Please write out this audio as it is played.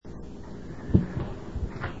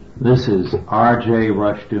This is R.J.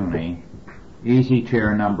 Rushdoony, easy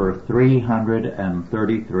chair number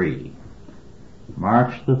 333,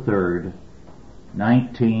 March the 3rd,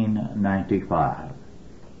 1995.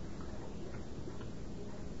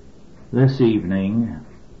 This evening,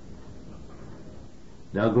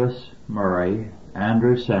 Douglas Murray,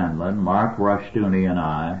 Andrew Sandlin, Mark Rushdoony, and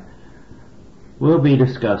I will be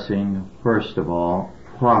discussing, first of all,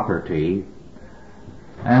 property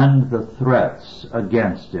and the threats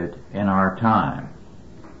against it in our time.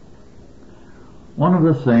 One of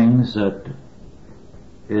the things that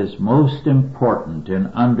is most important in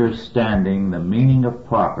understanding the meaning of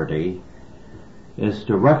property is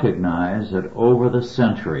to recognize that over the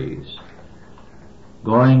centuries,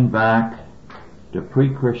 going back to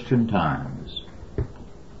pre-Christian times,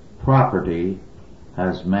 property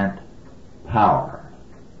has meant power.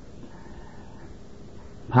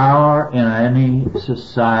 Power in any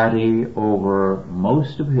society over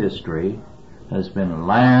most of history has been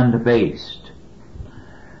land-based.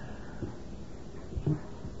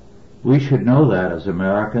 We should know that as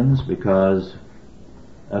Americans because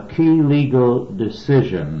a key legal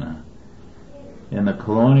decision in the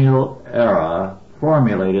colonial era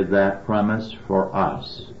formulated that premise for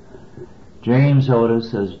us. James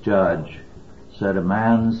Otis, as judge, said a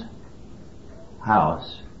man's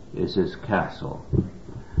house is his castle.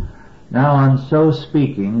 Now, in so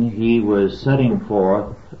speaking, he was setting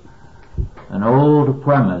forth an old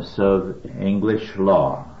premise of English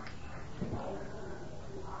law.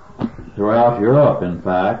 Throughout Europe, in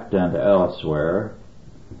fact, and elsewhere,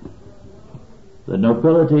 the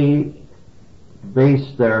nobility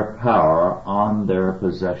based their power on their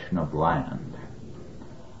possession of land.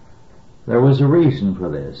 There was a reason for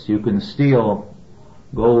this. You can steal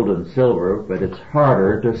gold and silver, but it's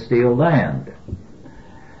harder to steal land.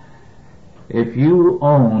 If you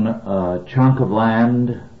own a chunk of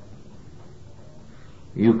land,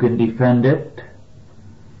 you can defend it,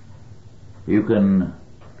 you can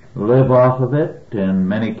live off of it in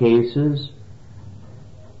many cases,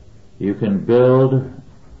 you can build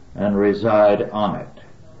and reside on it.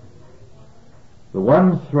 The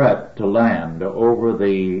one threat to land over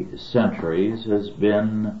the centuries has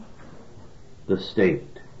been the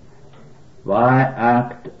state. By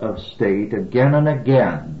act of state, again and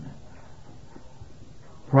again,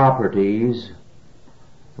 properties,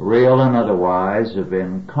 real and otherwise, have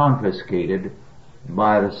been confiscated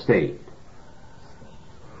by the state.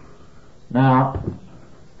 Now,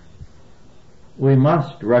 we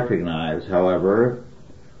must recognize, however,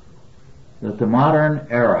 that the modern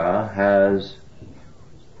era has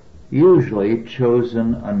usually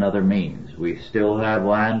chosen another means. We still have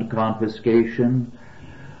land confiscation.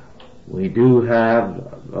 We do have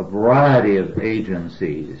a variety of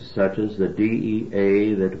agencies, such as the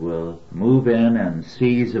DEA, that will move in and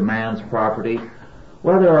seize a man's property,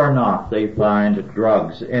 whether or not they find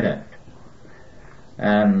drugs in it.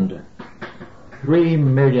 And 3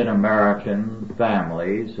 million American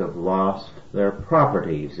families have lost their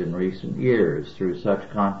properties in recent years through such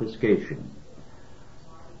confiscation.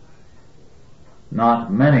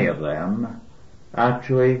 Not many of them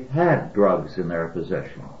actually had drugs in their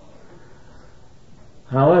possession.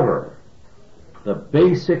 However, the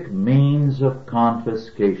basic means of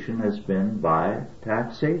confiscation has been by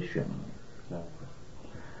taxation.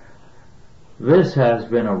 This has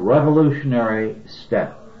been a revolutionary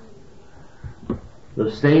step.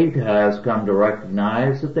 The state has come to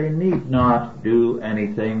recognize that they need not do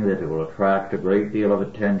anything that will attract a great deal of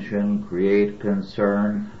attention, create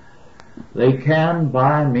concern. They can,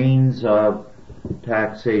 by means of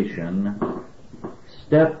taxation,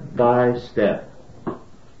 step by step,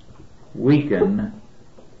 weaken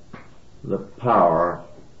the power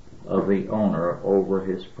of the owner over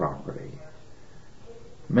his property.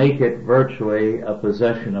 Make it virtually a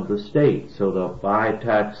possession of the state, so that by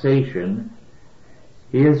taxation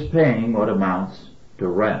he is paying what amounts to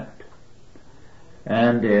rent.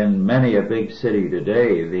 And in many a big city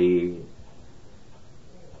today, the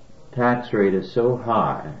tax rate is so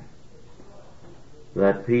high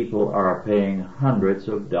that people are paying hundreds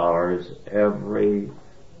of dollars every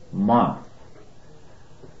month.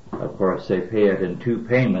 Of course, they pay it in 2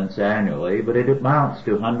 payments annually, but it amounts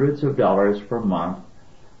to hundreds of dollars per month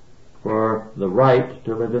for the right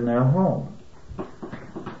to live in their home.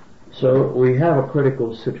 So we have a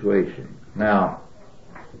critical situation. Now,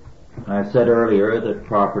 I said earlier that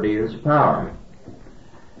property is power.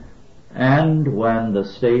 And when the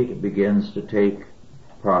state begins to take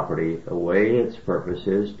property away, its purpose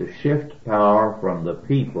is to shift power from the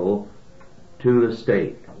people to the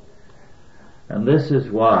state. And this is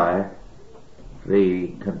why the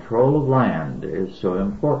control of land is so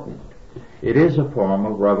important. It is a form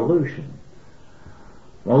of revolution.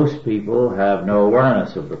 Most people have no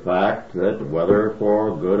awareness of the fact that whether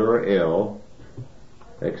for good or ill,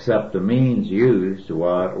 except the means used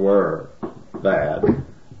were bad,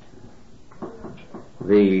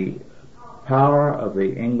 the power of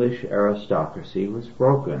the English aristocracy was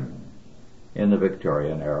broken in the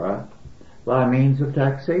Victorian era by means of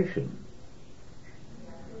taxation.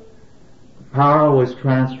 Power was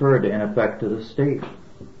transferred in effect to the state.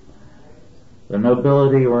 The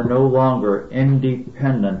nobility were no longer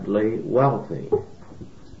independently wealthy.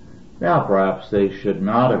 Now perhaps they should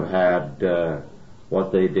not have had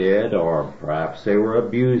what they did, or perhaps they were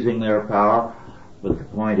abusing their power, but the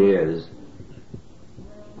point is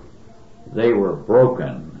they were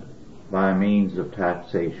broken by means of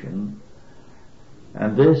taxation,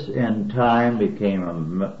 and this in time became a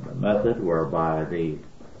method whereby the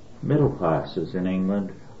middle classes in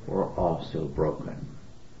England were also broken.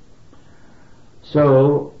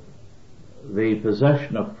 So the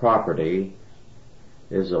possession of property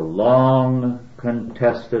is a long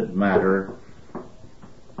contested matter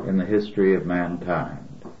in the history of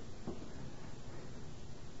mankind.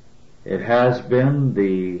 It has been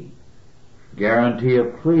the guarantee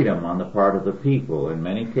of freedom on the part of the people in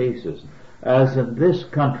many cases, as in this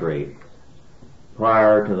country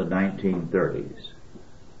prior to the 1930s.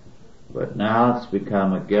 But now it's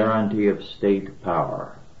become a guarantee of state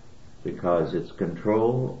power because its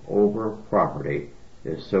control over property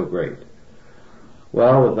is so great.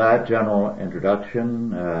 Well, with that general introduction,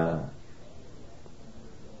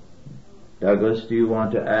 Douglas, do you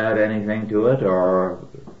want to add anything to it or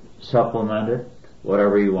supplement it?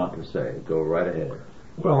 Whatever you want to say, go right ahead.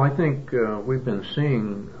 Well, I think we've been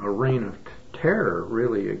seeing a reign of terror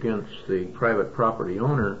really against the private property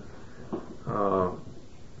owner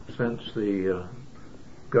since the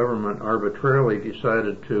government arbitrarily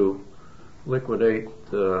decided to liquidate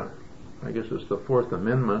I guess it's the Fourth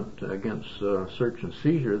Amendment against search and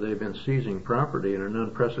seizure. They've been seizing property at an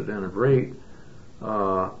unprecedented rate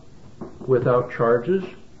without charges,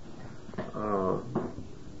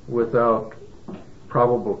 without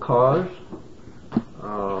probable cause.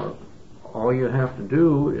 All you have to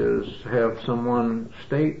do is have someone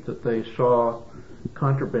state that they saw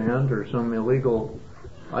contraband or some illegal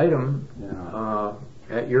item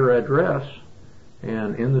at your address,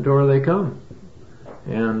 and in the door they come.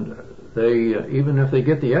 And they, even if they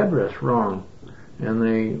get the address wrong, and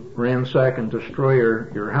they ransack and destroy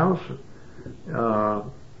your house,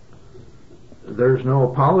 there's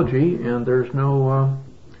no apology and there's no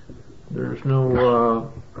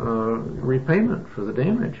repayment for the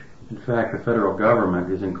damage. In fact, the federal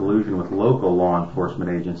government is in collusion with local law enforcement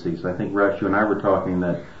agencies. I think, Rex, you and I were talking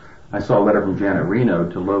that I saw a letter from Janet Reno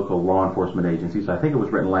to local law enforcement agencies. I think it was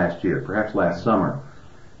written last year, perhaps last summer,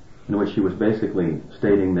 in which she was basically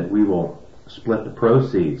stating that we will split the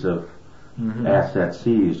proceeds of assets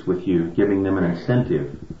seized with you, giving them an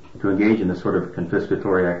incentive to engage in this sort of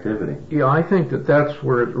confiscatory activity. Yeah, I think that that's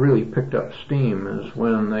where it really picked up steam, is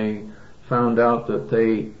when they found out that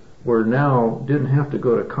they were now didn't have to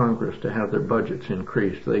go to Congress to have their budgets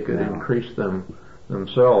increased. They could increase them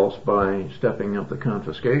themselves by stepping up the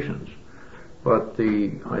confiscations. But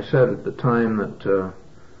I said at the time that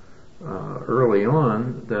early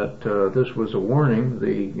on that this was a warning.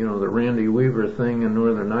 The Randy Weaver thing in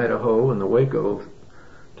northern Idaho and the Waco,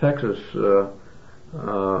 Texas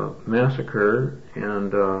massacre,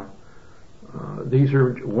 and these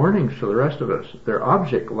are warnings to the rest of us. They're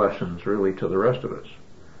object lessons really to the rest of us.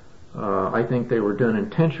 I think they were done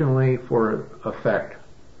intentionally for effect.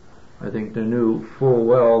 I think they knew full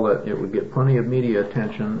well that it would get plenty of media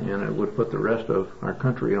attention and it would put the rest of our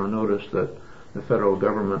country on notice that the federal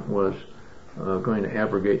government was going to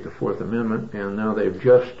abrogate the Fourth Amendment, and now they've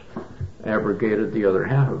just abrogated the other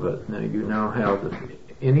half of it. Now you now have that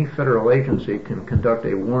any federal agency can conduct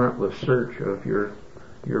a warrantless search of your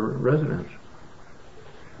residence.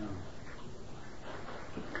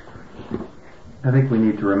 I think we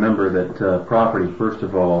need to remember that property, first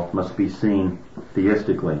of all, must be seen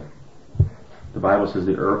theistically. The Bible says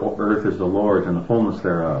the earth is the Lord's and the fullness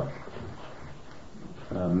thereof.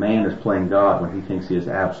 Man is playing God when he thinks he has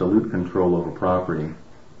absolute control over property.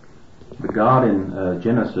 But God in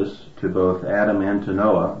Genesis, to both Adam and to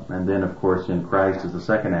Noah, and then of course in Christ as the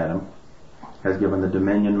second Adam, has given the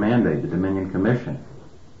dominion mandate, the dominion commission.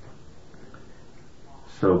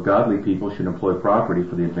 So godly people should employ property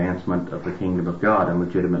for the advancement of the kingdom of God in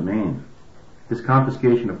legitimate means. This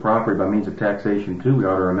confiscation of property by means of taxation, too, we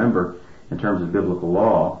ought to remember in terms of biblical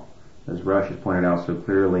law, as Rush has pointed out so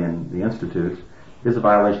clearly in the Institutes, is a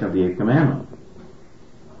violation of the Eighth Commandment.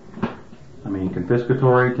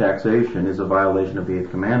 confiscatory taxation is a violation of the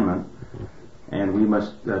Eighth Commandment, and we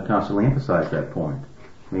must constantly emphasize that point.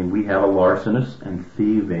 I mean, we have a larcenous and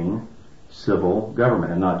thieving civil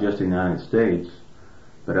government, and not just in the United States,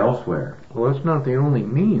 but elsewhere. Well, that's not the only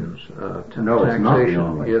means to No, taxation. it's not the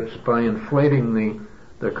only. It's by inflating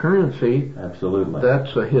the currency. Absolutely.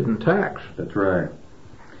 That's a hidden tax. That's right.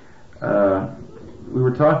 We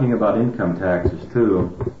were talking about income taxes,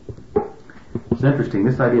 too. It's interesting.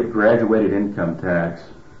 This idea of graduated income tax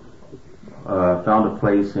found a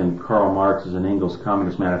place in Karl Marx's and Engels'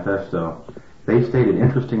 Communist Manifesto. They stated,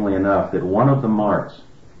 interestingly enough, that one of the marks,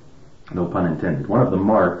 no pun intended, one of the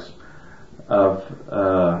marks of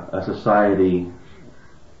a society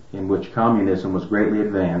in which communism was greatly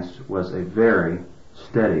advanced was a very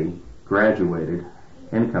steady, graduated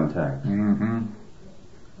income tax. Mm-hmm.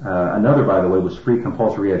 Another, by the way, was free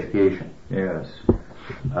compulsory education. Yes.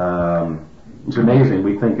 It's amazing.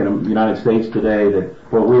 We think in the United States today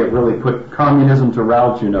that, well, we have really put communism to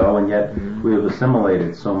rout, and yet we have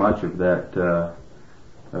assimilated so much of that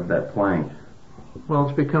plank. Well,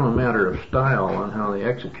 it's become a matter of style on how they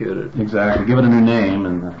execute it. Exactly. Give it a new name,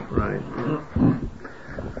 and Right.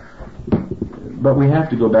 But we have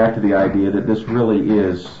to go back to the idea that this really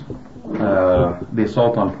is the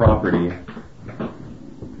assault on property.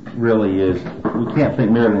 Really is. We can't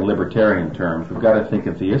think merely in libertarian terms. We've got to think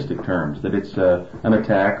in theistic terms. That it's an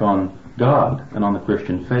attack on God and on the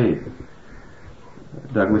Christian faith.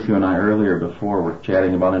 Douglas, you and I earlier before were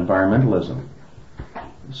chatting about environmentalism.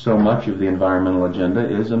 So much of the environmental agenda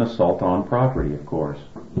is an assault on property, of course,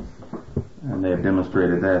 and they have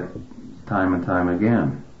demonstrated that time and time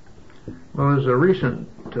again. Well, as a recent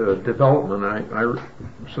development, I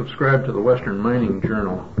subscribe to the Western Mining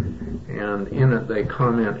Journal, and in it they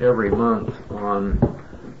comment every month on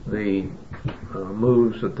the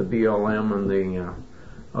moves that the BLM and the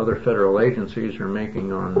other federal agencies are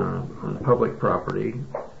making on public property.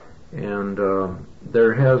 And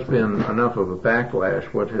there has been enough of a backlash,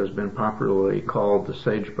 what has been popularly called the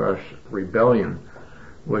Sagebrush Rebellion,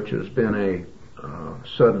 which has been a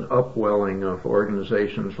sudden upwelling of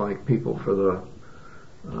organizations like People for the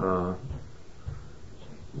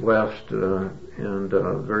Left and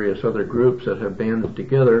various other groups that have banded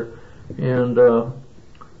together, and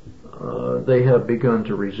they have begun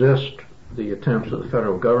to resist the attempts of the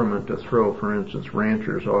federal government to throw, for instance,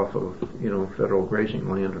 ranchers off of, federal grazing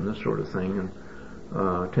land and this sort of thing,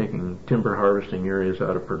 and taking timber harvesting areas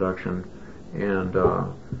out of production, and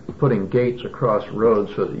putting gates across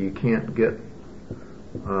roads so that you can't get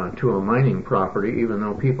to a mining property, even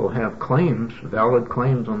though people have claims, valid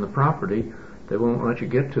claims on the property. They won't let you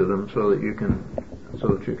get to them so that you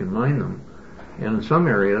can mine them. And in some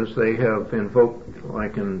areas they have invoked,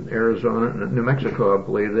 like in Arizona and New Mexico, I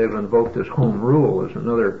believe, they've invoked this home rule as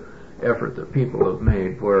another effort that people have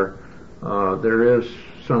made, where there is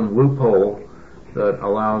some loophole that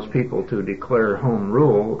allows people to declare home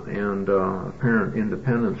rule and apparent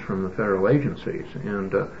independence from the federal agencies.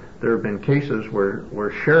 And there have been cases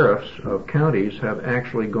where sheriffs of counties have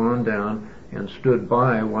actually gone down and stood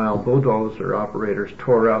by while bulldozer operators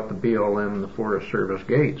tore out the BLM and the Forest Service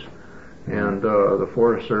gates. And the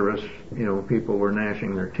Forest Service, people were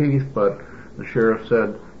gnashing their teeth, but the sheriff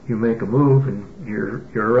said, "You make a move and you're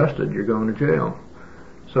arrested. You're going to jail."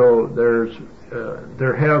 So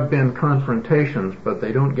there have been confrontations, but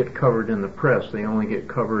they don't get covered in the press. They only get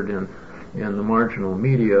covered in the marginal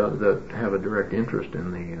media that have a direct interest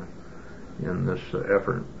in this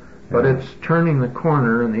effort. But it's turning the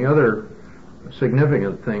corner, and the other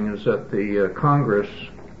significant thing is that the Congress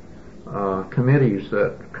committees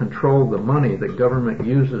that control the money that government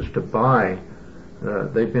uses to buy,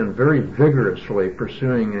 they've been very vigorously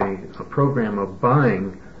pursuing a program of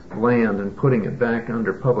buying land and putting it back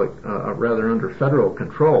under under federal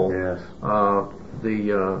control. Yes.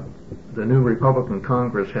 The new Republican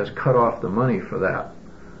Congress has cut off the money for that.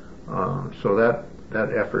 So that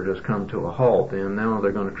effort has come to a halt, and now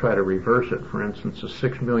they're going to try to reverse it. For instance, the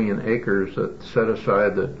 6 million acres that set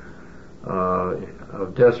aside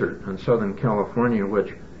of desert in Southern California,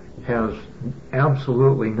 which has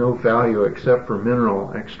absolutely no value except for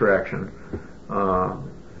mineral extraction,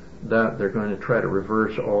 that they're going to try to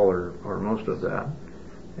reverse all or most of that,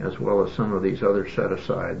 as well as some of these other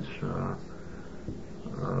set-asides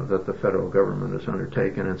that the federal government has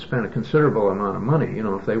undertaken and spent a considerable amount of money.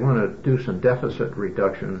 If they want to do some deficit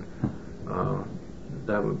reduction,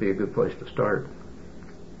 that would be a good place to start.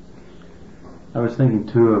 I was thinking,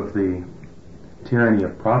 too, of the tyranny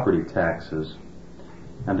of property taxes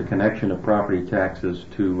and the connection of property taxes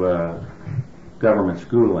to government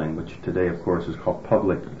schooling, which today, of course, is called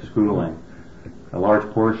public schooling. a large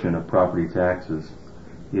portion of property taxes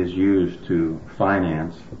is used to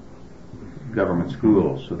finance government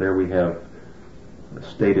schools. So there we have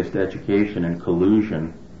statist education in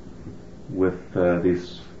collusion with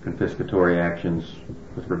these confiscatory actions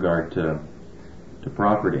with regard to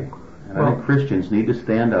property. And I think Christians need to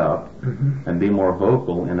stand up and be more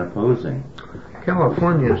vocal in opposing.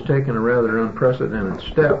 California has taken a rather unprecedented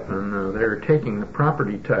step, and they're taking the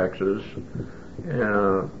property taxes,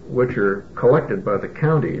 which are collected by the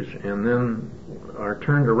counties, and then are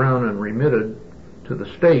turned around and remitted to the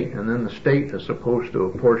state, and then the state is supposed to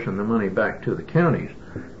apportion the money back to the counties.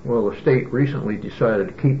 Well, the state recently decided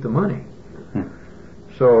to keep the money.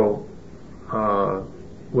 So,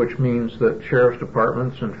 which means that sheriff's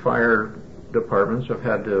departments and fire departments have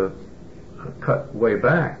had to cut way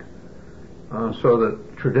back. So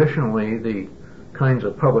that traditionally the kinds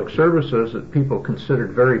of public services that people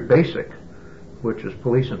considered very basic, which is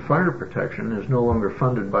police and fire protection, is no longer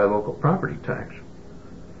funded by local property tax.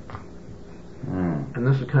 And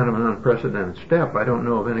this is kind of an unprecedented step. I don't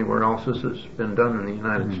know of anywhere else this has been done in the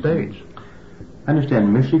United States. I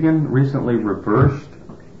understand Michigan recently reversed,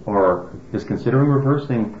 or is considering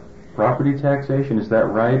reversing, property taxation. Is that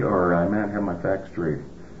right, or I might have my facts straight?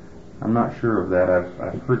 I'm not sure of that.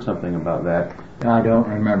 I've heard something about that. I don't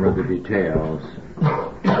remember the details.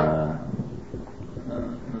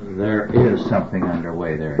 There is something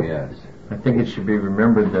underway there, yes. I think it should be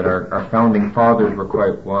remembered that our founding fathers were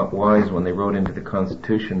quite wise when they wrote into the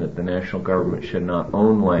Constitution that the national government should not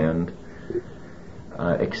own land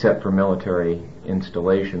except for military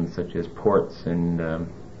installations such as ports and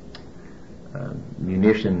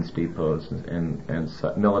munitions depots and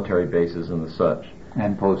military bases and the such.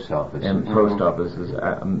 And post offices. And post offices,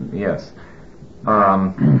 yes.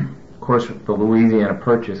 Of course, the Louisiana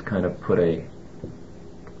Purchase kind of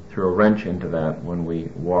threw a wrench into that when we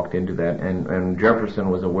walked into that, and Jefferson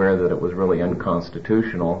was aware that it was really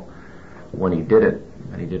unconstitutional when he did it,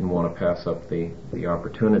 and he didn't want to pass up the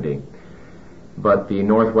opportunity. But the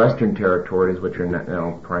northwestern territories, which are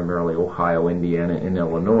now primarily Ohio, Indiana, and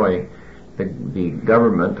Illinois, the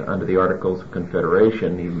government, under the Articles of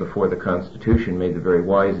Confederation, even before the Constitution, made the very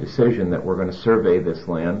wise decision that we're going to survey this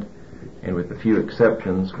land, and with a few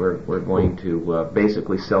exceptions, we're going to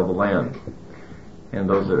basically sell the land. And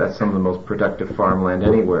that's some of the most productive farmland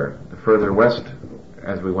anywhere. The further west,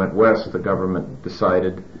 as we went west, the government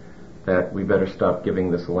decided that we better stop giving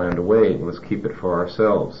this land away. Let's keep it for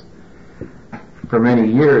ourselves. For many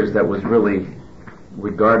years, that was really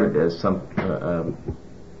regarded as a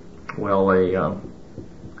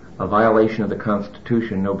violation of the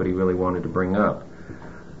Constitution nobody really wanted to bring up.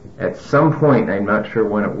 At some point, I'm not sure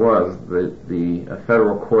when it was, the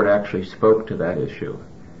federal court actually spoke to that issue.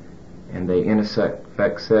 And they in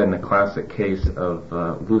effect said, in a classic case of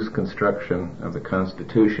loose construction of the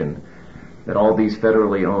Constitution, that all these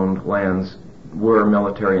federally owned lands were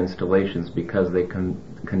military installations because they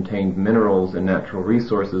contained minerals and natural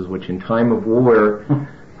resources which in time of war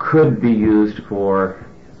could be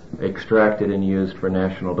extracted and used for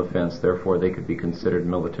national defense. Therefore, they could be considered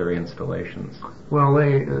military installations. Well,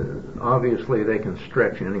 obviously they can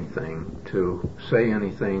stretch anything to say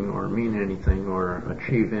anything or mean anything or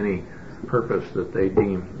achieve any purpose that they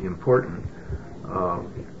deem important.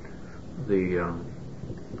 The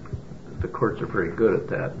courts are very good at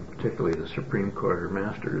that, particularly the Supreme Court are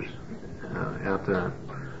masters at that.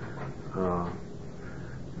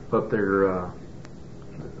 But the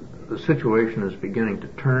situation is beginning to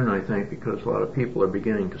turn, I think, because a lot of people are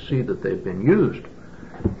beginning to see that they've been used.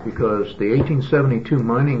 Because the 1872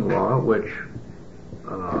 mining law, which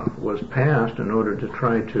was passed in order to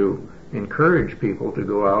try to encourage people to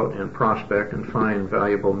go out and prospect and find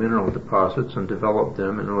valuable mineral deposits and develop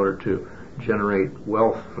them in order to generate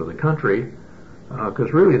wealth for the country,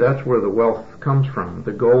 because really that's where the wealth comes from.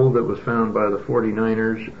 The gold that was found by the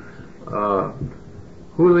 49ers,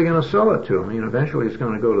 who are they going to sell it to? I mean, eventually it's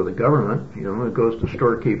going to go to the government. It goes to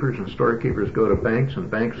storekeepers, and storekeepers go to banks, and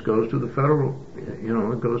banks goes to the federal,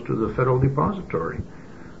 it goes to the federal depository.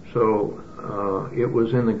 So it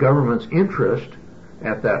was in the government's interest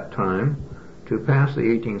at that time to pass the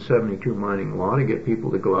 1872 mining law to get people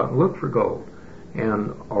to go out and look for gold.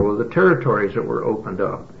 And all of the territories that were opened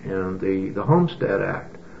up and the Homestead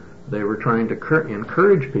Act, they were trying to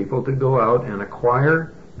encourage people to go out and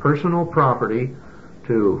acquire personal property,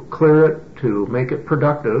 to clear it, to make it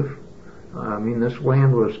productive. I mean, this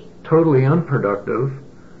land was totally unproductive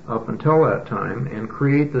up until that time, and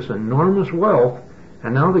create this enormous wealth,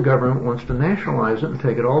 and now the government wants to nationalize it and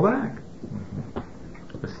take it all back.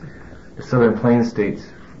 The Southern Plains states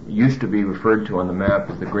used to be referred to on the map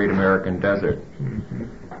as the Great American Desert.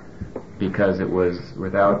 because it was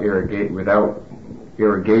without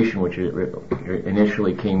irrigation, which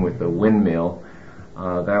initially came with the windmill.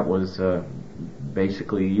 That was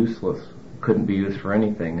basically useless. Couldn't be used for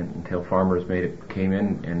anything until farmers came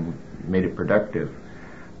in and made it productive.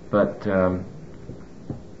 But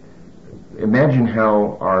imagine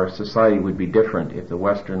how our society would be different if the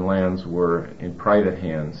western lands were in private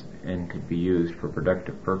hands and could be used for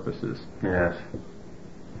productive purposes. Yes.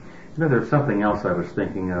 There's something else I was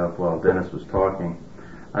thinking of while Dennis was talking.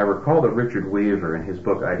 I recall that Richard Weaver, in his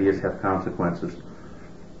book Ideas Have Consequences,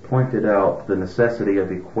 pointed out the necessity of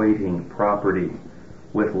equating property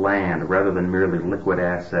with land rather than merely liquid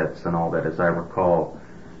assets and all that, as I recall.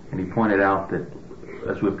 And he pointed out that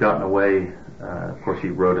as we've gotten away, of course he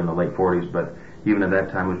wrote in the late 40s, but even at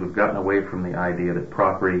that time, as we've gotten away from the idea that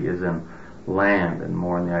property is in land and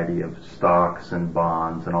more in the idea of stocks and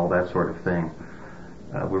bonds and all that sort of thing,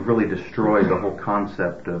 we've really destroyed the whole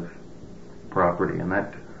concept of property. And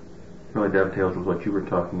that really dovetails with what you were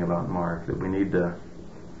talking about, Mark, that we need to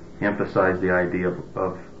emphasize the idea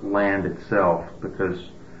of land itself, because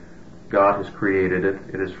God has created it.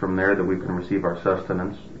 It is from there that we can receive our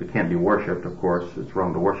sustenance. It can't be worshipped, of course. It's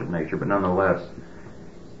wrong to worship nature, but nonetheless,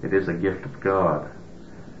 it is a gift of God.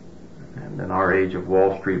 And in our age of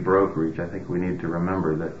Wall Street brokerage, I think we need to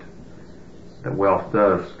remember that wealth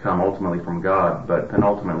does come ultimately from God, and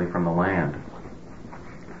ultimately from the land.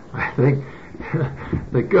 I think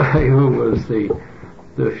the guy who was the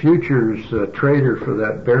futures trader for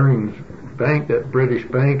that Barings Bank, that British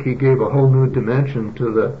bank, he gave a whole new dimension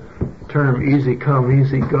to the term easy come,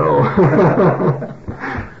 easy go.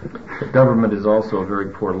 The government is also a very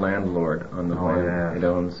poor landlord on the land it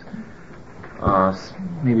owns.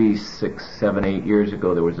 Maybe 6, 7, 8 years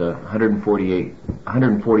ago, there was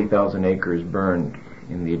 140,000 acres burned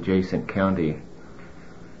in the adjacent county,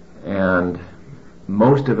 and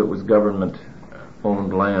most of it was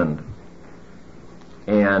government-owned land.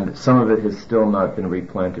 And some of it has still not been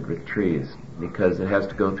replanted with trees because it has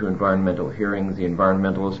to go through environmental hearings. The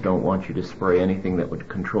environmentalists don't want you to spray anything that would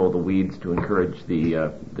control the weeds to encourage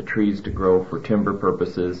the trees to grow for timber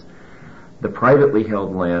purposes. The privately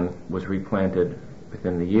held land was replanted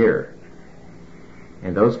within the year,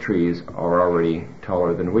 and those trees are already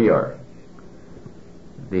taller than we are.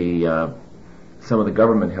 Some of the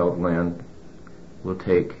government-held land will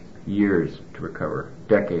take years to recover,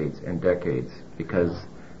 decades and decades, because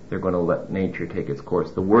they're going to let nature take its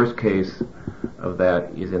course. The worst case of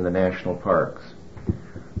that is in the national parks,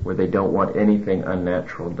 where they don't want anything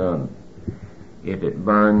unnatural done. If it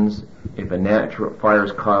burns, if a natural fire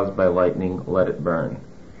is caused by lightning, let it burn.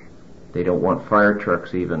 They don't want fire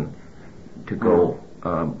trucks even to go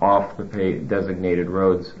off the designated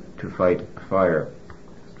roads to fight a fire.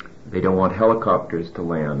 They don't want helicopters to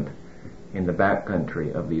land in the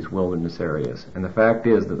backcountry of these wilderness areas. And the fact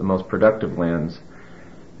is that the most productive lands,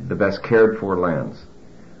 the best cared for lands,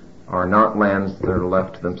 are not lands that are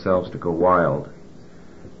left to themselves to go wild.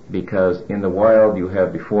 Because in the wild you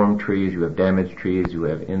have deformed trees, you have damaged trees, you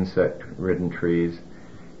have insect-ridden trees.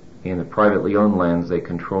 In the privately owned lands, they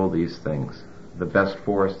control these things. The best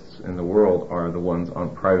forests in the world are the ones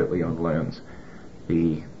on privately owned lands.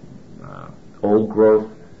 The old growth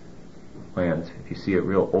lands, if you see a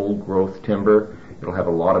real old growth timber, it'll have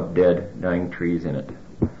a lot of dead, dying trees in it,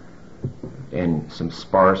 and some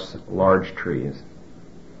sparse, large trees,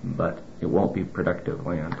 but it won't be productive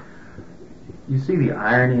land. You see the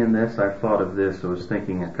irony in this? I thought of this. I was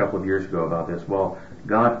thinking a couple of years ago about this. Well,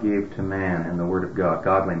 God gave to man, in the Word of God,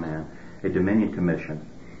 godly man, a dominion commission.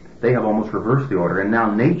 They have almost reversed the order, and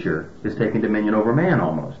now nature is taking dominion over man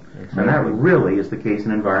almost. Exactly. And that really is the case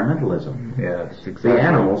in environmentalism. Yes, exactly. The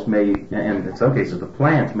animals may, and in some cases the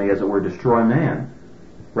plants may, as it were, destroy man,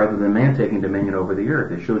 rather than man taking dominion over the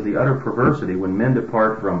earth. It shows the utter perversity when men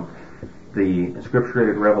depart from the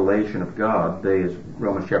scripture-created revelation of God. They, as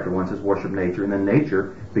Romans chapter 1 says, worship nature, and then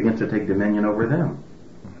nature begins to take dominion over them.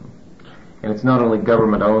 And it's not only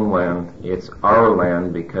government-owned land, it's our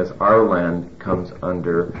land, because our land comes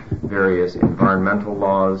under various environmental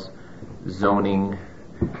laws, zoning,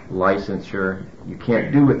 licensure. You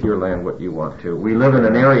can't do with your land what you want to. We live in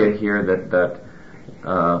an area here that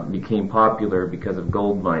became popular because of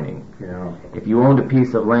gold mining. Yeah. If you owned a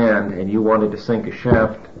piece of land and you wanted to sink a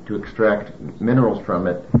shaft to extract minerals from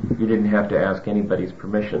it, you didn't have to ask anybody's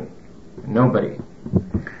permission. Nobody.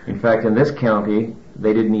 In fact, in this county,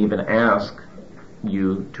 they didn't even ask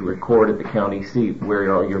you to record at the county seat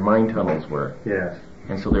where all your mine tunnels were. Yes.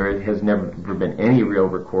 And so there has never been any real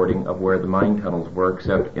recording of where the mine tunnels were,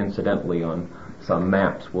 except incidentally on some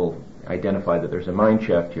maps will identify that there's a mine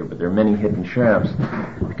shaft here, but there are many hidden shafts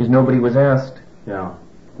because nobody was asked. Yeah.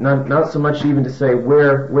 not so much even to say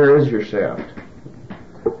where is your shaft,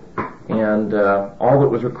 and all that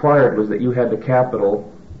was required was that you had the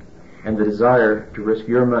capital and the desire to risk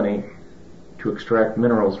your money to extract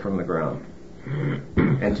minerals from the ground.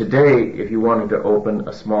 And today, if you wanted to open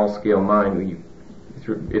a small-scale mine,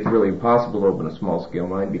 it's really impossible to open a small-scale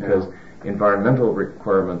mine because environmental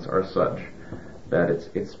requirements are such that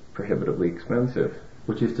it's prohibitively expensive.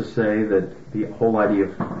 Which is to say that the whole idea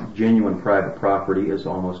of genuine private property is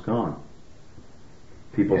almost gone.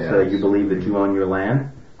 People say, you believe that you own your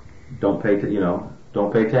land, don't pay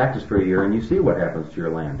taxes for a year, and you see what happens to your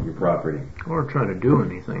land, your property. Or try to do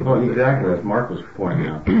anything. Well, exactly, as Mark was pointing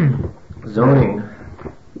out. Zoning,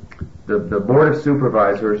 the Board of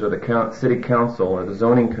Supervisors or the City Council or the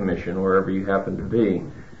Zoning Commission, wherever you happen to be,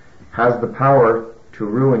 has the power to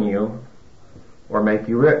ruin you or make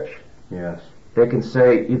you rich. Yes. They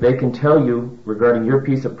can tell you regarding your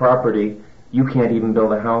piece of property, you can't even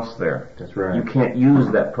build a house there. That's right. You can't use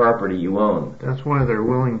that property you own. That's why they're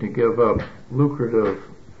willing to give up lucrative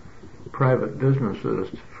private businesses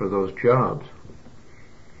for those jobs.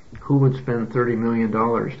 Who would spend $30 million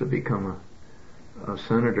to become a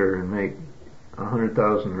senator and make $100,000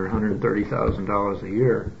 or $130,000 a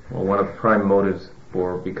year? Well, one of the prime motives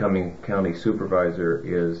for becoming county supervisor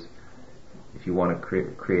is if you want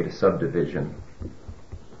to create a subdivision.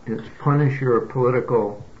 It's punish your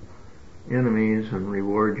political enemies and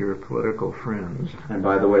reward your political friends. And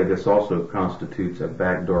by the way, this also constitutes a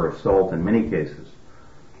backdoor assault in many cases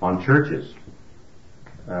on churches.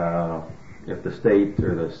 If the state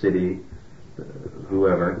or the city,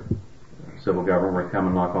 whoever, civil government were to come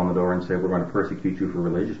and knock on the door and say, we're going to persecute you for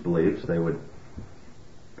religious beliefs, they would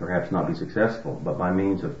perhaps not be successful. But by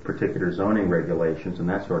means of particular zoning regulations and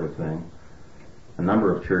that sort of thing, a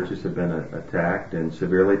number of churches have been attacked and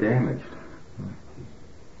severely damaged.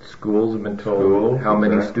 Schools have been told how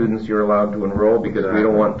many students you're allowed to enroll because we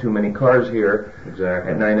don't want too many cars here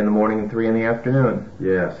at 9 in the morning and 3 in the afternoon.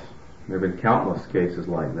 Yes. There have been countless cases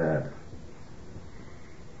like that.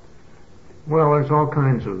 Well, there's all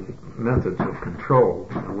kinds of methods of control,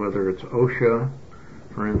 whether it's OSHA,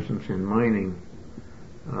 for instance, in mining.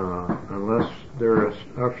 Unless there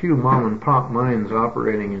are a few mom-and-pop mines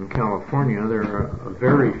operating in California, there are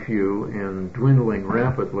very few and dwindling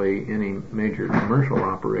rapidly any major commercial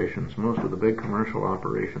operations. Most of the big commercial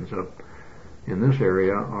operations up in this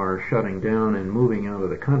area are shutting down and moving out of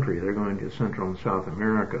the country. They're going to Central and South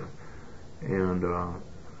America. And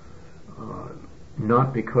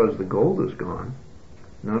not because the gold is gone,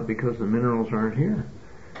 not because the minerals aren't here.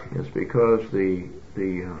 It's because the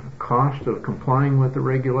cost of complying with the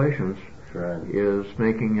regulations is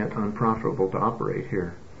making it unprofitable to operate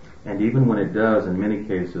here. And even when it does, in many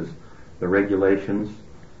cases, the regulations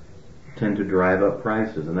tend to drive up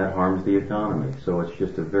prices, and that harms the economy. So it's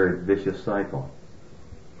just a very vicious cycle.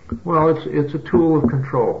 Well, it's a tool of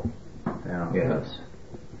control. Yeah. Yes.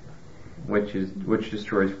 Which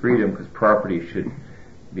destroys freedom because property should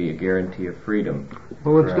be a guarantee of freedom.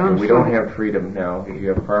 Well, it's done. We don't have freedom now. If you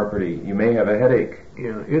have property, you may have a headache.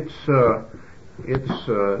 Yeah, it's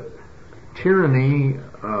tyranny,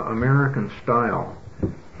 American style.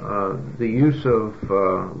 The use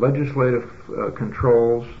of legislative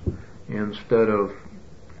controls instead of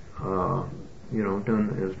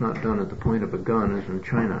is not done at the point of a gun as in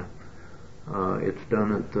China. It's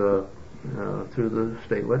done through the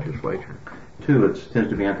state legislature. Two, it tends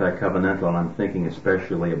to be anti-covenantal, and I'm thinking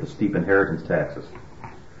especially of the steep inheritance taxes.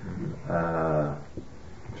 For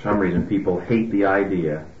some reason, people hate the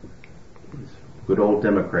idea, good old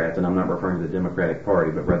Democrats, and I'm not referring to the Democratic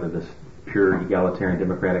Party, but rather this pure egalitarian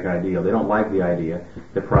democratic ideal. They don't like the idea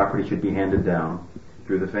that property should be handed down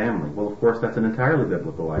through the family. Well, of course, that's an entirely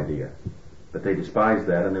biblical idea. But they despise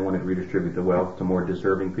that, and they want to redistribute the wealth to more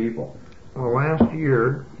deserving people. Well, last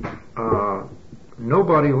year,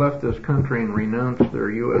 nobody left this country and renounced their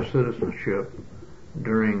U.S. citizenship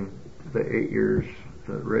during the 8 years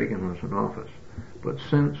that Reagan was in office. But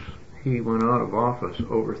since he went out of office,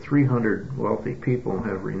 over 300 wealthy people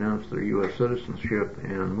have renounced their U.S. citizenship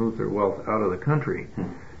and moved their wealth out of the country.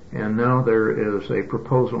 And now there is a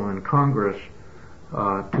proposal in Congress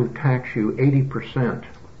to tax you 80%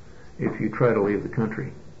 if you try to leave the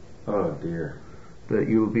country. Oh, dear. That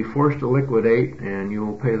you will be forced to liquidate and you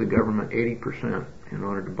will pay the government 80% in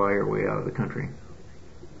order to buy your way out of the country.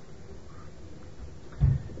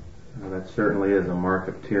 Well, that certainly is a mark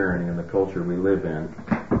of tyranny in the culture we live in.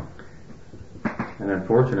 And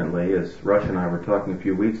unfortunately, as Rush and I were talking a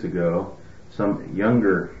few weeks ago, some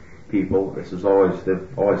younger people, they've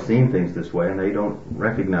always seen things this way, and they don't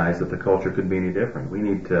recognize that the culture could be any different. We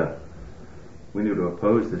need to We need to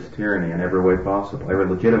oppose this tyranny in every way possible, every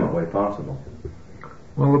legitimate way possible.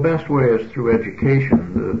 Well, the best way is through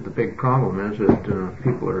education. The big problem is that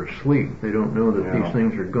people are asleep. They don't know that these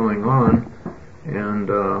things are going on, and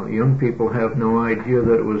young people have no idea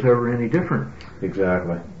that it was ever any different.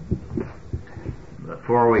 Exactly.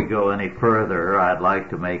 Before we go any further, I'd like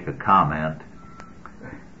to make a comment.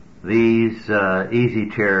 These easy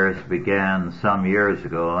chairs began some years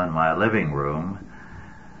ago in my living room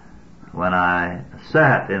when I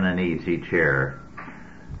sat in an easy chair.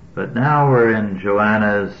 But now we're in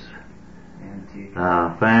Joanna's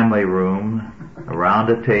family room around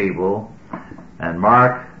a table, and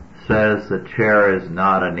Mark says the chair is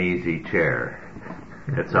not an easy chair.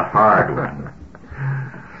 It's a hard one.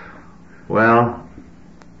 Well,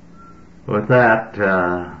 with that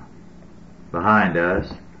behind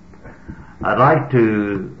us, I'd like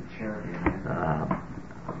to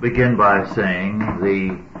begin by saying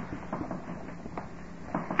the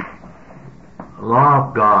law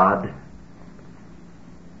of God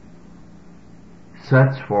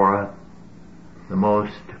sets forth the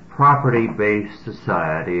most property-based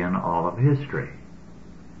society in all of history.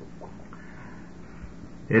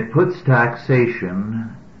 It puts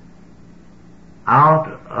taxation out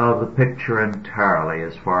of the picture entirely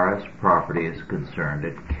as far as property is concerned.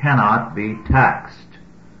 It cannot be taxed.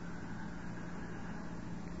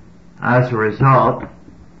 As a result,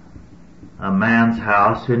 a man's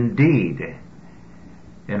house indeed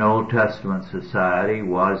in Old Testament society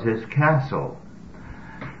was his castle.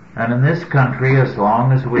 And in this country, as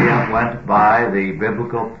long as we went by the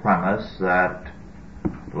biblical premise that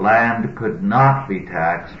land could not be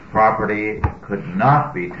taxed, property could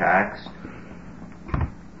not be taxed,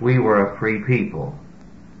 we were a free people.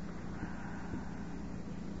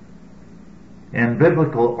 In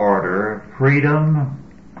biblical order, freedom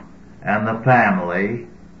and the family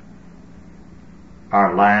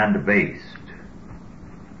are land-based.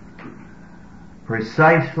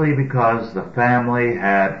 Precisely because the family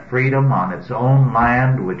had freedom on its own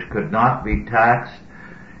land which could not be taxed,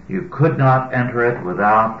 you could not enter it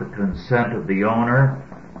without the consent of the owner.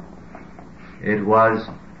 It was,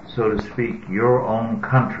 so to speak, your own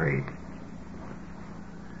country.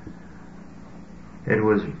 It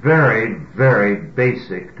was very, very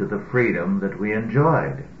basic to the freedom that we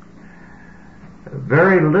enjoyed.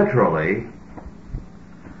 Very literally,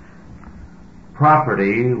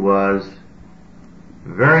 property was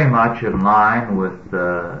very much in line with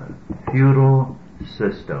the feudal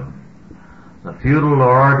system. The feudal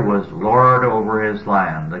lord was lord over his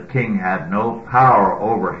land. The king had no power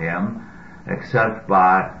over him except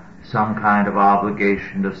by some kind of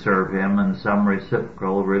obligation to serve him in some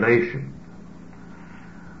reciprocal relation.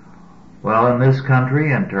 Well, in this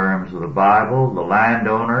country, in terms of the Bible, the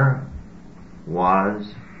landowner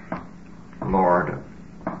was lord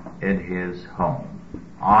in his home,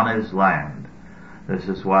 on his land. This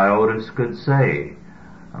is why Otis could say,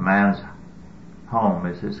 a man's home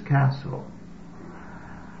is his castle.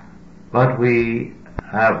 But we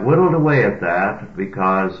have whittled away at that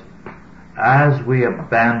because as we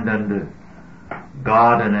abandoned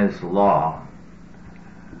God and His law,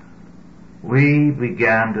 we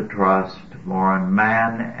began to trust more in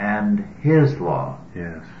man and his law.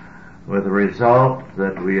 Yes. With the result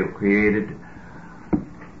that we have created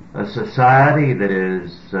a society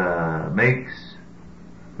that makes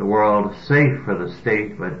the world safe for the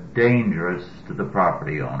state but dangerous to the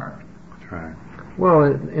property owner. That's right. Well,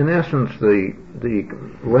 in essence, the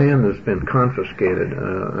land has been confiscated.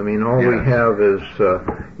 All we have is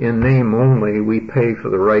in name only. We pay for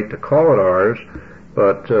the right to call it ours,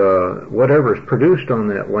 but whatever is produced on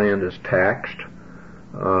that land is taxed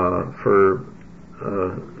for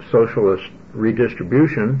socialist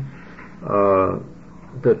redistribution.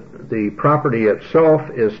 The property itself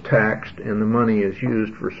is taxed, and the money is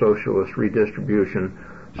used for socialist redistribution.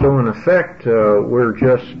 So, in effect, we're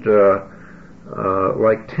just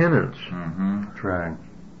like tenants. Mm-hmm. That's right.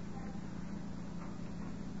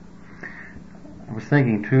 I was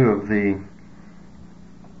thinking, too, of the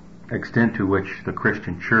extent to which the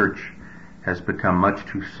Christian church has become much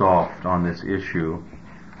too soft on this issue.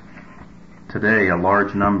 Today, a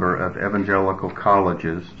large number of evangelical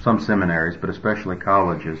colleges, some seminaries, but especially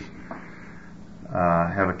colleges,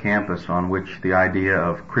 have a campus on which the idea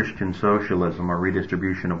of Christian socialism or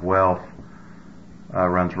redistribution of wealth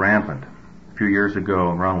runs rampant. A few years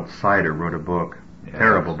ago, Ronald Sider wrote a book, yes.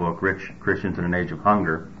 Terrible book, Rich Christians in an Age of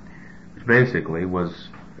Hunger, which basically was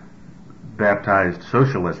baptized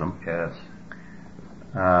socialism. Yes.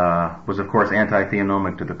 Was of course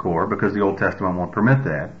anti-theonomic to the core because the Old Testament won't permit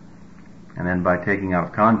that. And then by taking out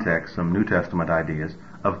of context some New Testament ideas,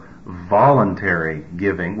 of voluntary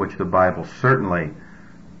giving, which the Bible certainly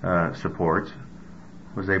supports,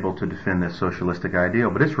 was able to defend this socialistic ideal.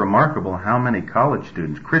 But it's remarkable how many college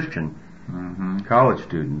students, Christian college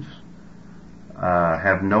students,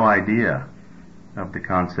 have no idea of the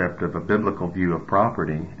concept of a biblical view of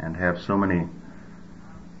property and have so many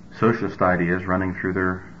socialist ideas running through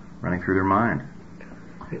their mind.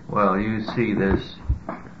 Well, you see this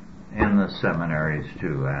in the seminaries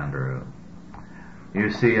too, Andrew. You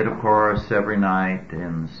see it, of course, every night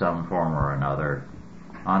in some form or another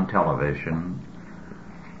on television.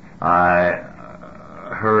 I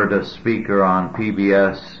heard a speaker on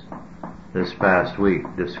PBS this past week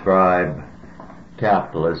describe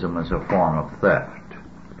capitalism as a form of theft.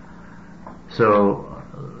 So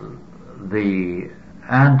the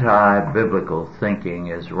anti-biblical thinking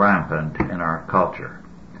is rampant in our culture.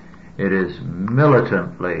 It is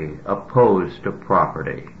militantly opposed to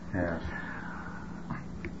property. Yes.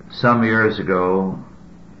 Some years ago,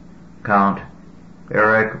 Count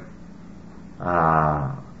Erich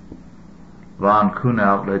von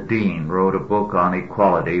Kuehnelt-Leddihn wrote a book on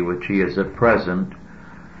equality, which he is at present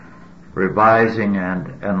revising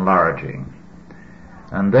and enlarging.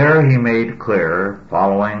 And there he made clear,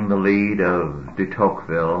 following the lead of de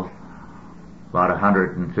Tocqueville about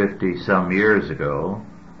 150 some years ago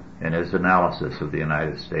in his analysis of the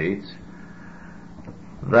United States,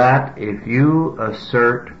 that if you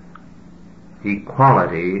assert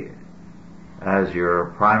equality as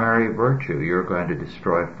your primary virtue, you're going to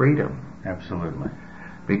destroy freedom. Absolutely.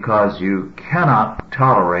 Because you cannot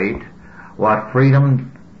tolerate what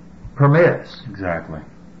freedom permits. Exactly.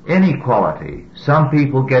 Inequality. Some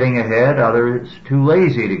people getting ahead, others too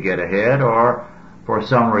lazy to get ahead, or for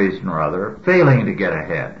some reason or other, failing to get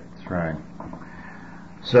ahead. That's right.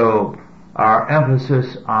 So our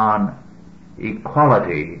emphasis on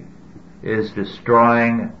equality is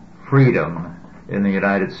destroying freedom in the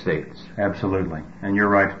United States. Absolutely. And you're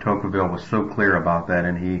right, Tocqueville was so clear about that,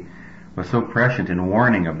 and he was so prescient in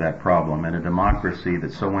warning of that problem in a democracy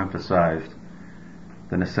that so emphasized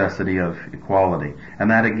the necessity of equality.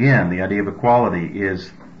 And that, again, the idea of equality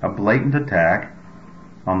is a blatant attack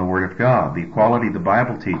on the Word of God. The equality the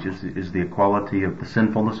Bible teaches is the equality of the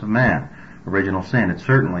sinfulness of man, original sin. It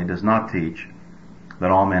certainly does not teach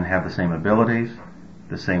that all men have the same abilities,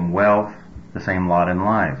 the same wealth, the same lot in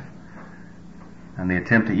life. And the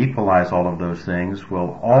attempt to equalize all of those things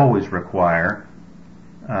will always require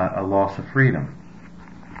a loss of freedom.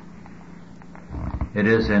 It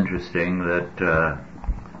is interesting that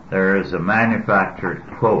there is a manufactured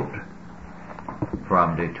quote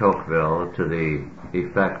from de Tocqueville to the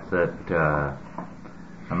effect that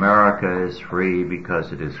America is free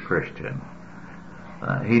because it is Christian.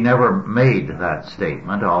 He never made that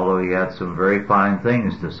statement, although he had some very fine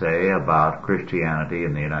things to say about Christianity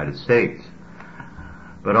in the United States.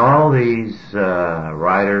 But all these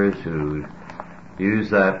writers who use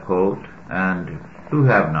that quote and who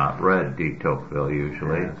have not read de Tocqueville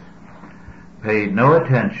usually, Yes, paid no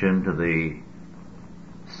attention to the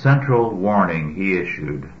central warning he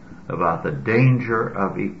issued about the danger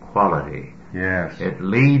of equality. yes, It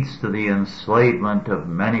leads to the enslavement of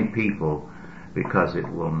many people because it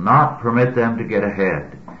will not permit them to get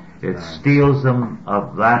ahead. It steals them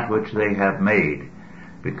of that which they have made,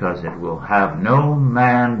 because it will have no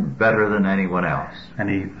man better than anyone else. And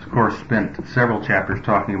he, of course, spent several chapters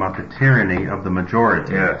talking about the tyranny of the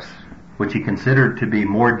majority, Yes. which he considered to be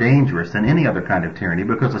more dangerous than any other kind of tyranny,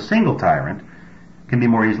 because a single tyrant can be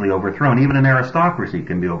more easily overthrown. Even an aristocracy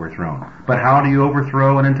can be overthrown. But how do you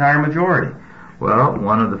overthrow an entire majority? Well,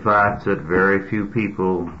 one of the facts that very few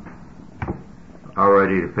people are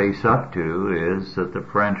ready to face up to is that the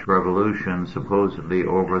French Revolution supposedly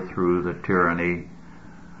overthrew the tyranny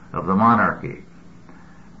of the monarchy.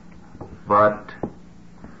 But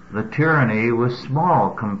the tyranny was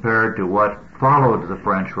small compared to what followed the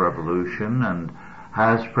French Revolution and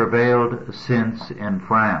has prevailed since in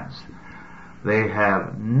France. They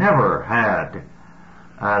have never had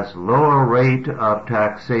as low a rate of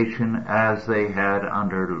taxation as they had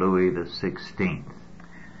under Louis XVI.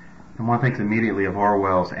 And one thinks immediately of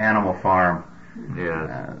Orwell's Animal Farm,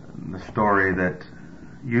 Yes. the story that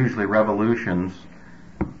usually revolutions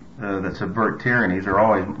that subvert tyrannies are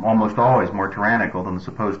almost always more tyrannical than the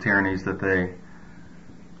supposed tyrannies that they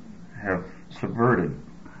have subverted.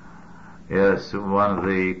 Yes, one of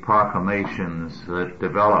the proclamations that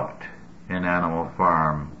developed in Animal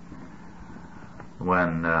Farm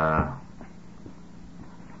when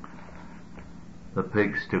the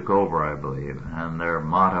pigs took over, I believe, and their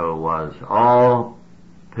motto was, all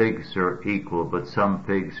pigs are equal, but some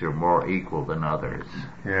pigs are more equal than others.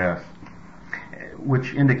 Yes.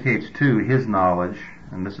 which indicates too his knowledge,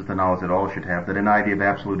 and this is the knowledge that all should have, that an idea of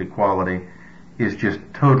absolute equality is just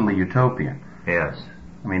totally utopian. Yes.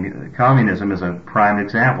 I mean, communism is a prime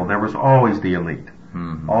example. There was always the elite,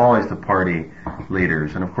 always the party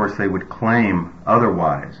leaders, and of course they would claim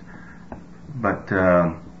otherwise. But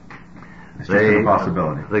it's just an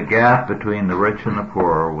impossibility. The gap between the rich and the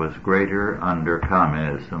poor was greater under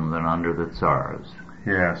communism than under the Tsars.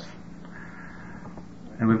 Yes.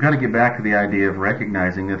 And we've got to get back to the idea of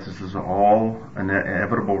recognizing that this is all an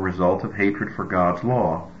inevitable result of hatred for God's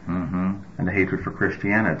law and the hatred for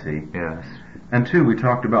Christianity. Yes. And two, we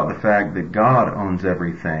talked about the fact that God owns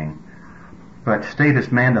everything, but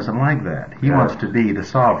statist man doesn't like that. He wants to be the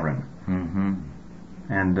sovereign.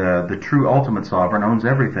 And the true ultimate sovereign owns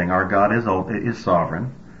everything. Our God is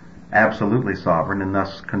sovereign, absolutely sovereign, and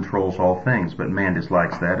thus controls all things. But man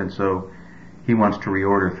dislikes that, and so he wants to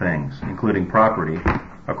reorder things, including property,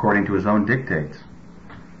 according to his own dictates.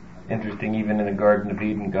 Interesting, even in the Garden of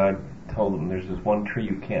Eden, God told them there's this one tree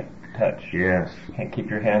you can't touch. Yes. Can't keep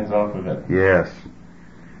your hands off of it. Yes.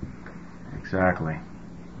 Exactly.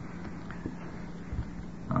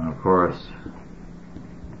 And of course,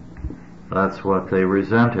 that's what they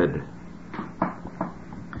resented.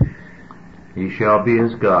 Ye shall be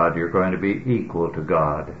as God. You're going to be equal to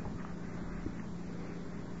God.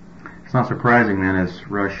 It's not surprising then, as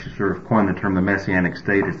Rush sort of coined the term the Messianic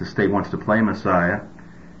state, as the state wants to play Messiah.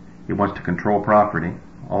 It wants to control property,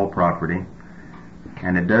 all property,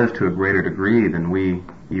 and it does to a greater degree than we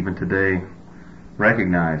even today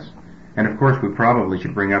recognize. And of course we probably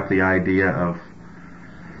should bring up the idea of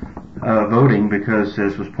voting, because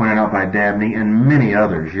as was pointed out by Dabney and many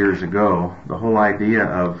others years ago, the whole idea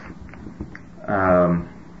of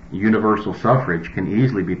universal suffrage can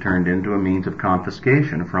easily be turned into a means of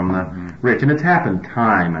confiscation from the rich. And it's happened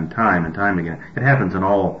time and time and time again. It happens in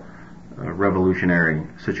all revolutionary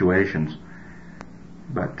situations.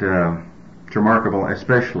 But it's remarkable,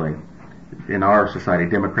 especially in our society,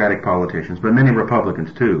 Democratic politicians, but many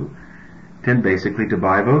Republicans too, tend basically to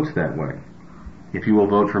buy votes that way. If you will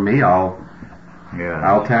vote for me, I'll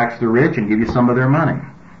tax the rich and give you some of their money.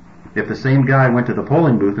 If the same guy went to the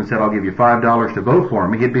polling booth and said, I'll give you $5 to vote for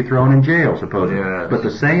me, he'd be thrown in jail, supposedly. Yes. But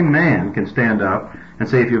the same man can stand up and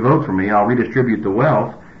say, if you vote for me, I'll redistribute the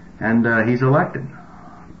wealth, and he's elected.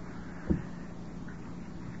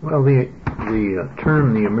 Well, the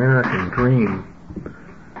term the American dream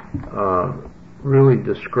really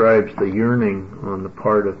describes the yearning on the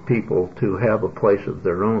part of people to have a place of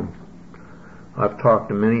their own. I've talked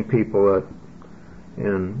to many people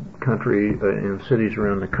in cities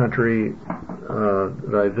around the country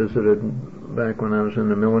that I visited back when I was in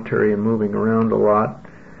the military and moving around a lot,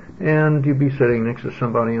 and you'd be sitting next to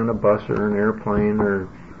somebody on a bus or an airplane, or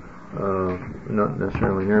not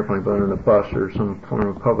necessarily an airplane, but on a bus or some form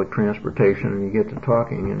of public transportation, and you get to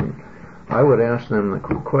talking, and I would ask them the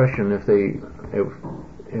question if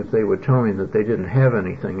they would tell me that they didn't have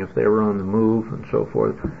anything, if they were on the move and so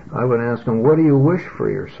forth. I would ask them, what do you wish for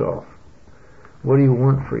yourself? What do you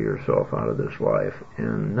want for yourself out of this life?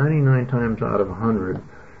 And 99 times out of 100,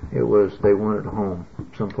 it was they wanted a home,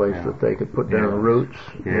 someplace that they could put down roots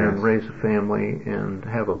and raise a family and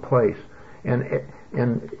have a place. And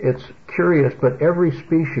it's curious, but every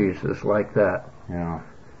species is like that. Yeah.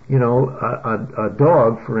 You know, a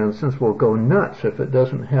dog, for instance, will go nuts if it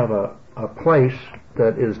doesn't have a place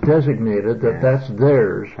that is designated that's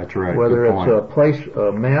theirs. That's right. Whether it's a place,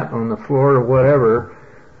 a mat on the floor or whatever.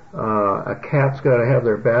 A cat's got to have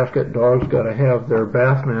their basket, dog's got to have their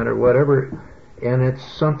bath mat or whatever, and it's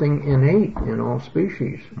something innate in all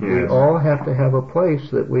species. Yes. We all have to have a place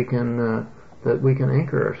that we can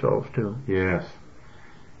anchor ourselves to. Yes.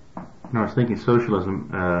 No, I was thinking socialism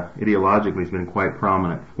ideologically has been quite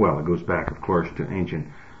prominent. Well, it goes back, of course, to ancient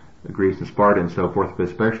Greece and Sparta and so forth, but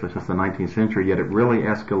especially since the 19th century, yet it really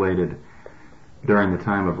escalated during the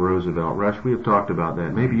time of Roosevelt. Rush, we have talked about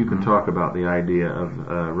that. Maybe you can talk about the idea of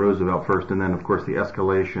Roosevelt first, and then, of course, the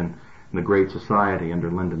escalation in the Great Society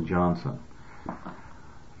under Lyndon Johnson.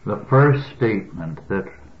 The first statement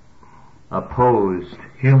that opposed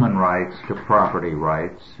human rights to property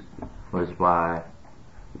rights was by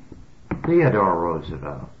Theodore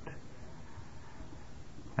Roosevelt.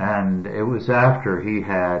 And it was after he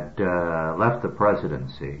had left the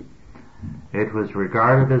presidency. It was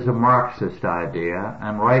regarded as a Marxist idea,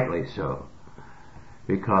 and rightly so,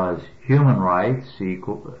 because human rights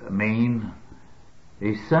mean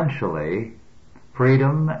essentially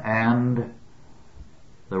freedom and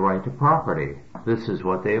the right to property. This is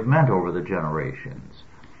what they have meant over the generations.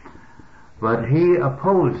 But he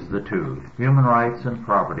opposed the two, human rights and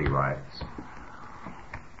property rights.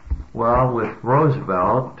 Well, with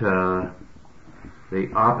Roosevelt,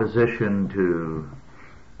 the opposition to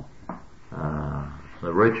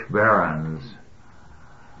the rich barons,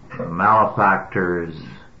 the malefactors,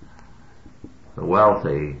 the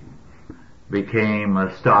wealthy, became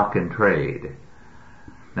a stock in trade.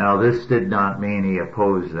 Now, this did not mean he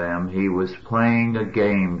opposed them. He was playing a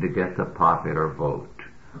game to get the popular vote.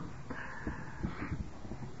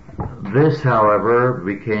 This, however,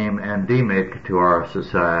 became endemic to our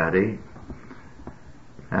society,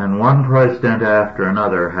 and one president after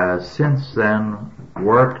another has since then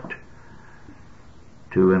worked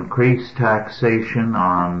to increase taxation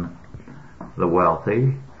on the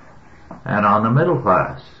wealthy and on the middle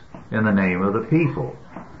class in the name of the people.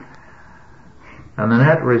 And the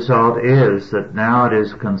net result is that now it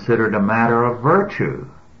is considered a matter of virtue,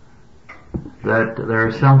 that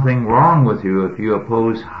there's something wrong with you if you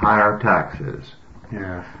oppose higher taxes.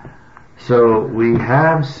 Yes. So we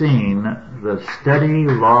have seen the steady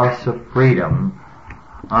loss of freedom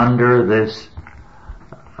under this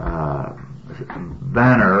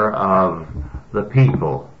banner of the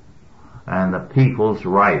people and the people's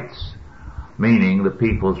rights, meaning the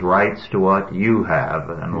people's rights to what you have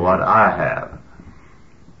and what I have.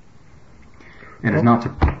 And it's not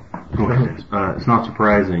it's not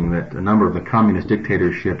surprising that a number of the communist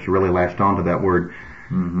dictatorships really latched onto that word,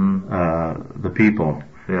 the people.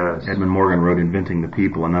 Yes. Edmund Morgan wrote "Inventing the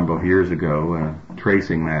People" a number of years ago,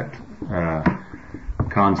 tracing that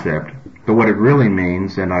concept. But what it really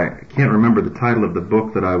means, and I can't remember the title of the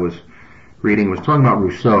book that I was reading, was talking about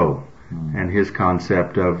Rousseau and his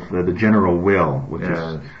concept of the general will, which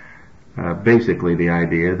is basically the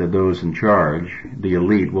idea that those in charge, the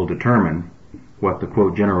elite, will determine what the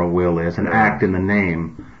quote general will is and act in the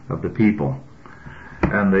name of the people.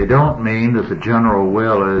 And they don't mean that the general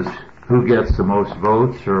will is who gets the most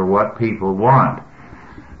votes or what people want.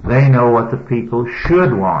 They know what the people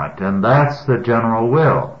should want, and that's the general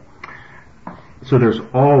will. So there's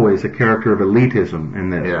always a character of elitism in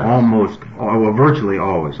this. Yes. Virtually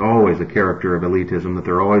always a character of elitism, that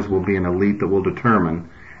there always will be an elite that will determine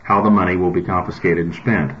how the money will be confiscated and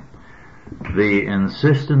spent. The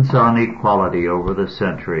insistence on equality over the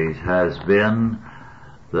centuries has been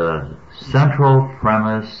the central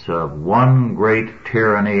premise of one great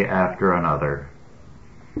tyranny after another.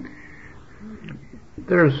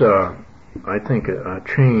 There's I think a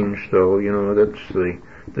change, though. You know, that's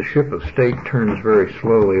the ship of state turns very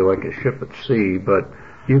slowly, like a ship at sea, but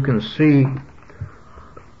you can see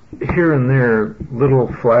here and there little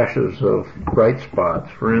flashes of bright spots.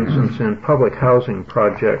 For instance, in public housing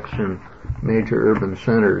projects in major urban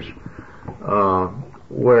centers,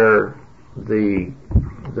 where the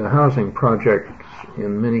housing projects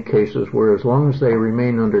in many cases, where as long as they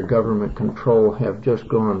remain under government control, have just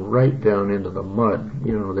gone right down into the mud.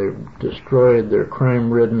 You know, they're destroyed, they're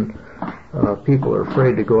crime-ridden, people are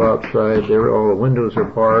afraid to go outside, all the windows are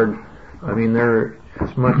barred. I mean, they're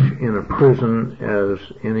as much in a prison as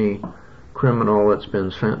any criminal that's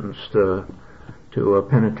been sentenced to a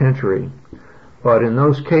penitentiary. But in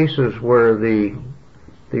those cases where the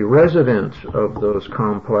residents of those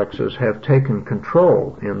complexes have taken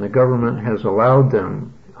control and the government has allowed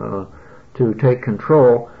them to take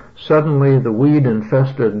control, suddenly the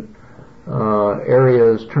weed-infested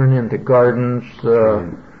areas turn into gardens,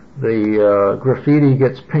 the graffiti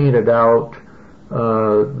gets painted out,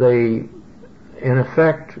 they in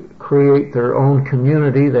effect create their own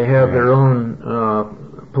community, they have their own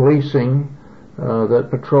policing that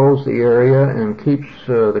patrols the area and keeps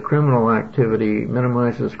the criminal activity,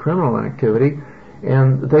 minimizes criminal activity,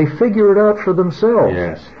 and they figure it out for themselves.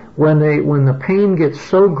 Yes. When the pain gets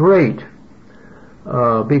so great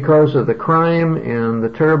because of the crime and the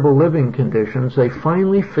terrible living conditions, they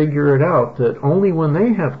finally figure it out that only when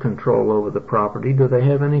they have control over the property do they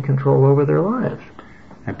have any control over their lives.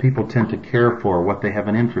 And people tend to care for what they have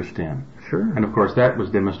an interest in. Sure. And of course that was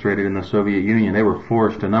demonstrated in the Soviet Union. They were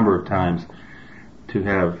forced a number of times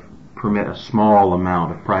to permit a small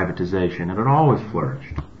amount of privatization, and it always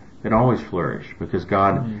flourished. It always flourished because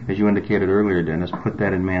God, as you indicated earlier, Dennis, put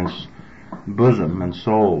that in man's bosom and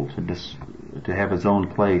soul to have his own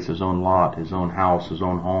place, his own lot, his own house, his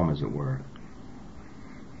own home, as it were.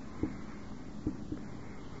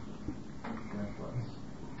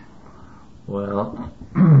 Well,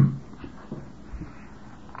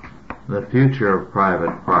 the future of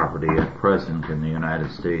private property at present in the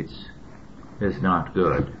United States is not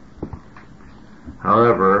good.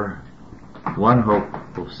 However, one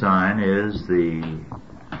hopeful sign is the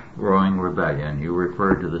growing rebellion. You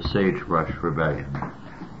referred to the Sagebrush Rebellion.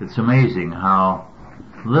 It's amazing how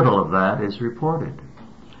little of that is reported.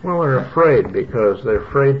 Well, they're afraid because they're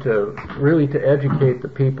afraid to educate the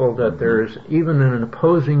people that there's even an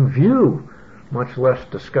opposing view, much less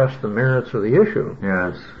discuss the merits of the issue.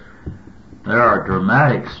 Yes. There are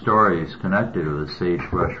dramatic stories connected with the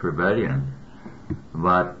Sagebrush Rebellion,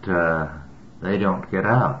 but they don't get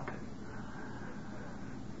out.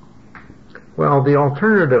 Well, the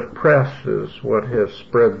alternative press is what has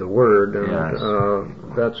spread the word, and Yes.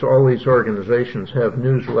 that's all these organizations have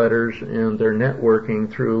newsletters, and they're networking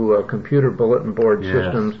through computer bulletin board Yes.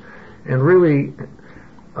 systems, and really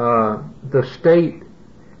the state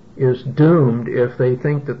is doomed if they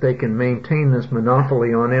think that they can maintain this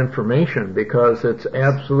monopoly on information, because it's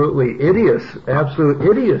absolute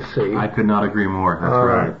idiocy. I could not agree more. That's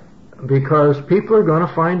right. Because people are going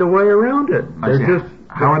to find a way around it.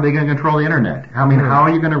 How are they going to control the internet? How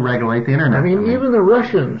are you going to regulate the internet? I mean, even the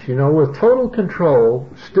Russians, with total control,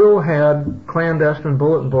 still had clandestine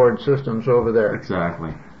bulletin board systems over there.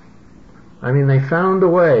 Exactly. I mean, they found a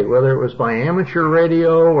way, whether it was by amateur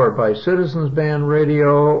radio or by citizens band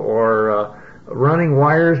radio or running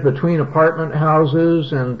wires between apartment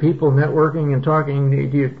houses and people networking and talking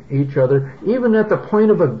to each other. Even at the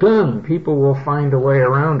point of a gun, people will find a way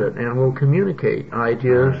around it and will communicate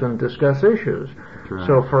ideas and discuss issues. Right.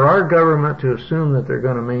 So for our government to assume that they're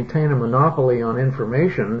going to maintain a monopoly on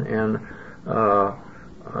information and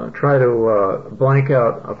try to blank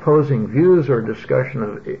out opposing views or discussion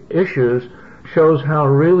of issues shows how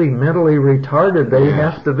really mentally retarded they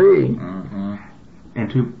have to be. Mm-hmm.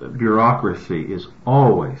 And bureaucracy is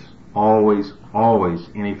always, always, always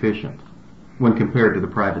inefficient when compared to the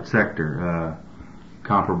private sector,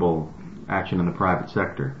 comparable action in the private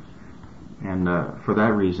sector. And for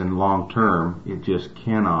that reason, long term, it just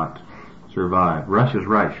cannot survive. Russia's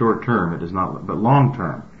right, short term, it does not, but long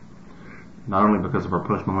term, not only because of our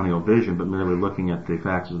post-millennial vision, but merely looking at the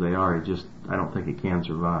facts as they are, I don't think it can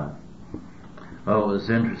survive. Well, it was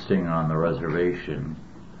interesting on the reservation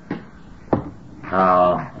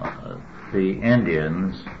how the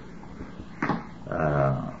Indians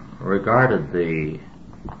regarded the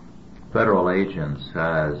federal agents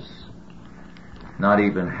as not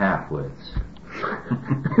even half-wits.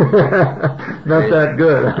 Not that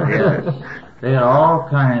good. Yes. They had all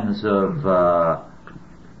kinds of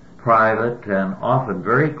private and often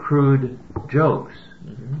very crude jokes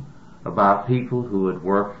about people who would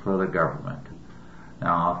work for the government.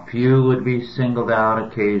 Now, a few would be singled out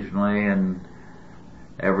occasionally, and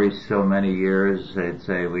every so many years they'd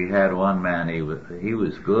say, we had one man, he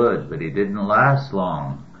was good, but he didn't last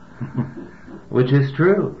long. Which is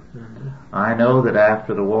true. I know that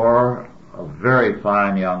after the war, a very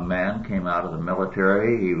fine young man came out of the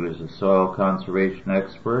military. He was a soil conservation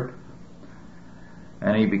expert,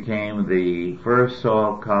 and he became the first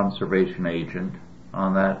soil conservation agent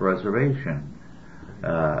on that reservation,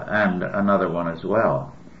 and another one as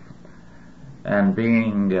well. And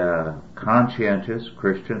being a conscientious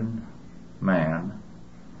Christian man,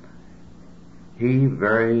 he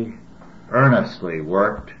very earnestly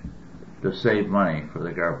worked to save money for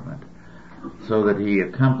the government, so that he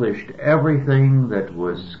accomplished everything that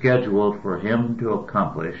was scheduled for him to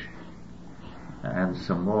accomplish, and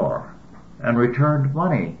some more, and returned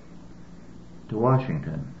money to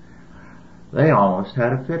Washington. They almost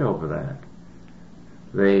had a fit over that.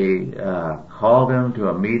 They called him to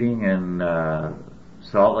a meeting in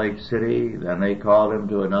Salt Lake City, then they called him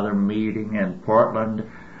to another meeting in Portland.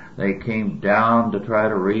 They came down to try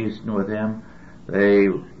to reason with him. They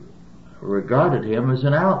regarded him as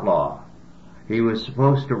an outlaw. He was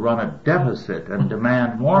supposed to run a deficit and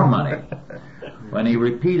demand more money. When he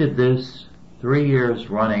repeated this 3 years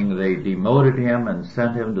running, they demoted him and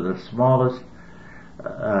sent him to the smallest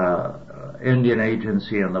Indian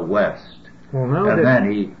agency in the West. And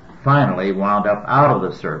then he finally wound up out of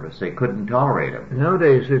the service. They couldn't tolerate him.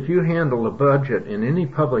 Nowadays, if you handle a budget in any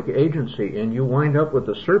public agency and you wind up with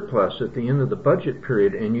a surplus at the end of the budget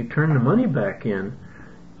period and you turn the money back in,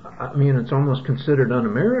 I mean, it's almost considered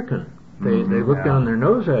un-American. They look down their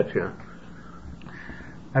nose at you. I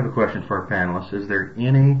have a question for our panelists. Is there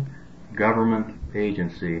any government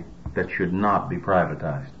agency that should not be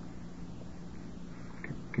privatized?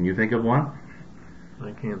 Can you think of one?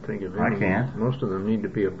 I can't think of any. I can't. Most of them need to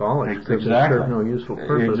be abolished because Exactly. they serve no useful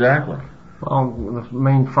purpose. Exactly. Well, the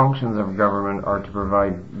main functions of government are to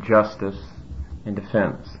provide justice and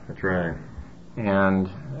defense. That's right. And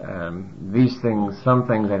these things, some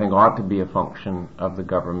things I think ought to be a function of the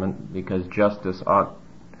government, because justice ought,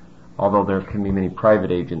 although there can be many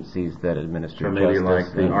private agencies that administer So maybe justice.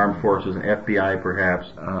 like the armed forces and FBI perhaps,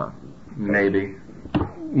 maybe.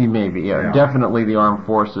 Maybe, yeah. Definitely the armed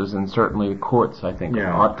forces and certainly the courts, I think,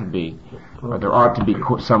 Yeah. ought to be. or there ought to be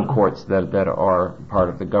some courts that are part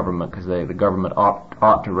of the government, because the government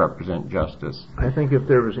ought to represent justice. I think if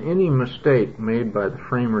there was any mistake made by the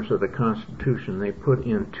framers of the Constitution, they put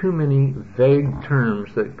in too many vague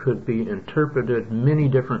terms that could be interpreted many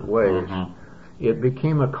different ways. Mm-hmm. It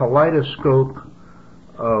became a kaleidoscope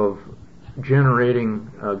of generating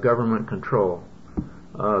government control.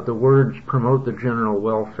 The words promote the general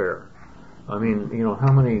welfare. I mean,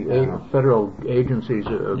 how many federal agencies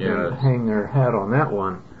hang their hat on that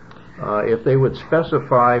one? If they would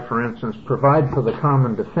specify, for instance, provide for the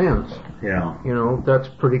common defense, that's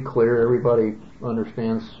pretty clear. Everybody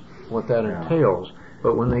understands what that entails.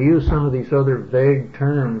 But when they use some of these other vague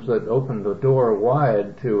terms that open the door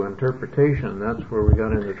wide to interpretation, that's where we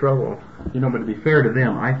got into trouble. But to be fair to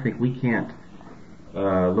them, I think we can't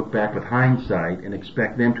look back with hindsight and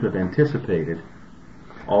expect them to have anticipated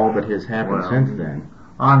all that has happened since then.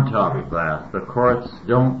 On top of that, the courts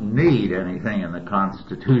don't need anything in the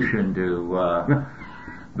Constitution to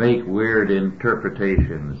make weird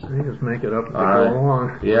interpretations. They just make it up as they go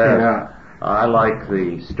along. Yeah. I like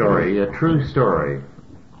the story, a true story.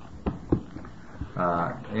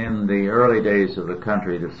 In the early days of the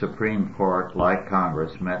country, the Supreme Court, like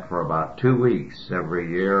Congress, met for about 2 weeks every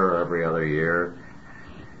year or every other year,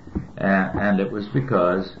 and it was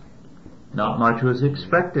because not much was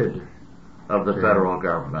expected of the federal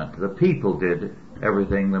government. The people did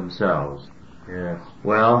everything themselves. Yes.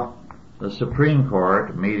 Well, the Supreme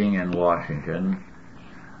Court, meeting in Washington,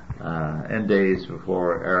 in days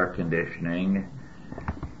before air conditioning,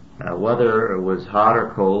 whether it was hot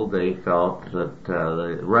or cold, they felt that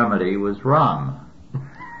the remedy was rum.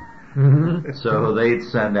 Mm-hmm. So they'd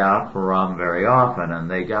send out for rum very often, and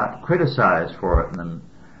they got criticized for it in the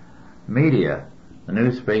media. The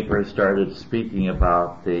newspapers started speaking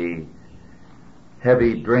about the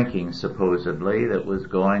heavy drinking, supposedly, that was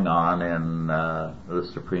going on in the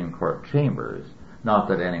Supreme Court chambers. Not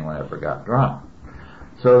that anyone ever got drunk.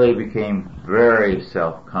 So they became very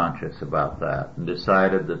self-conscious about that and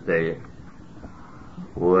decided that they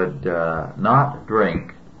would not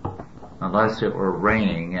drink unless it were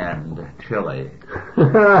raining and chilly. So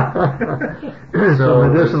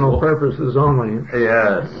medicinal purposes only.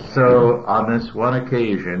 Yes. So on this one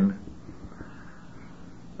occasion,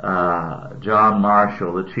 John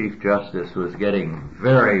Marshall, the Chief Justice, was getting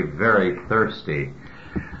very, very thirsty.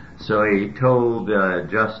 So he told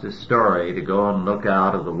Justice Story to go and look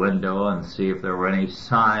out of the window and see if there were any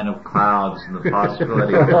sign of clouds and the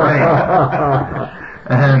possibility of rain.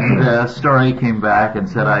 And Story came back and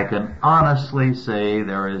said, "I can honestly say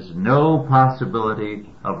there is no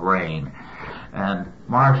possibility of rain." And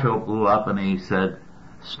Marshall blew up and he said,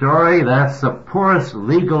 "Story, that's the poorest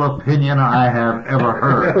legal opinion I have ever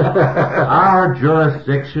heard. Our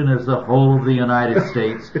jurisdiction is the whole of the United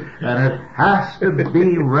States, and it has to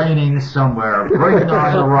be raining somewhere. Bring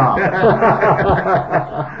on the rum."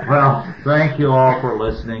 Well, thank you all for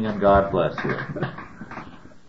listening, and God bless you.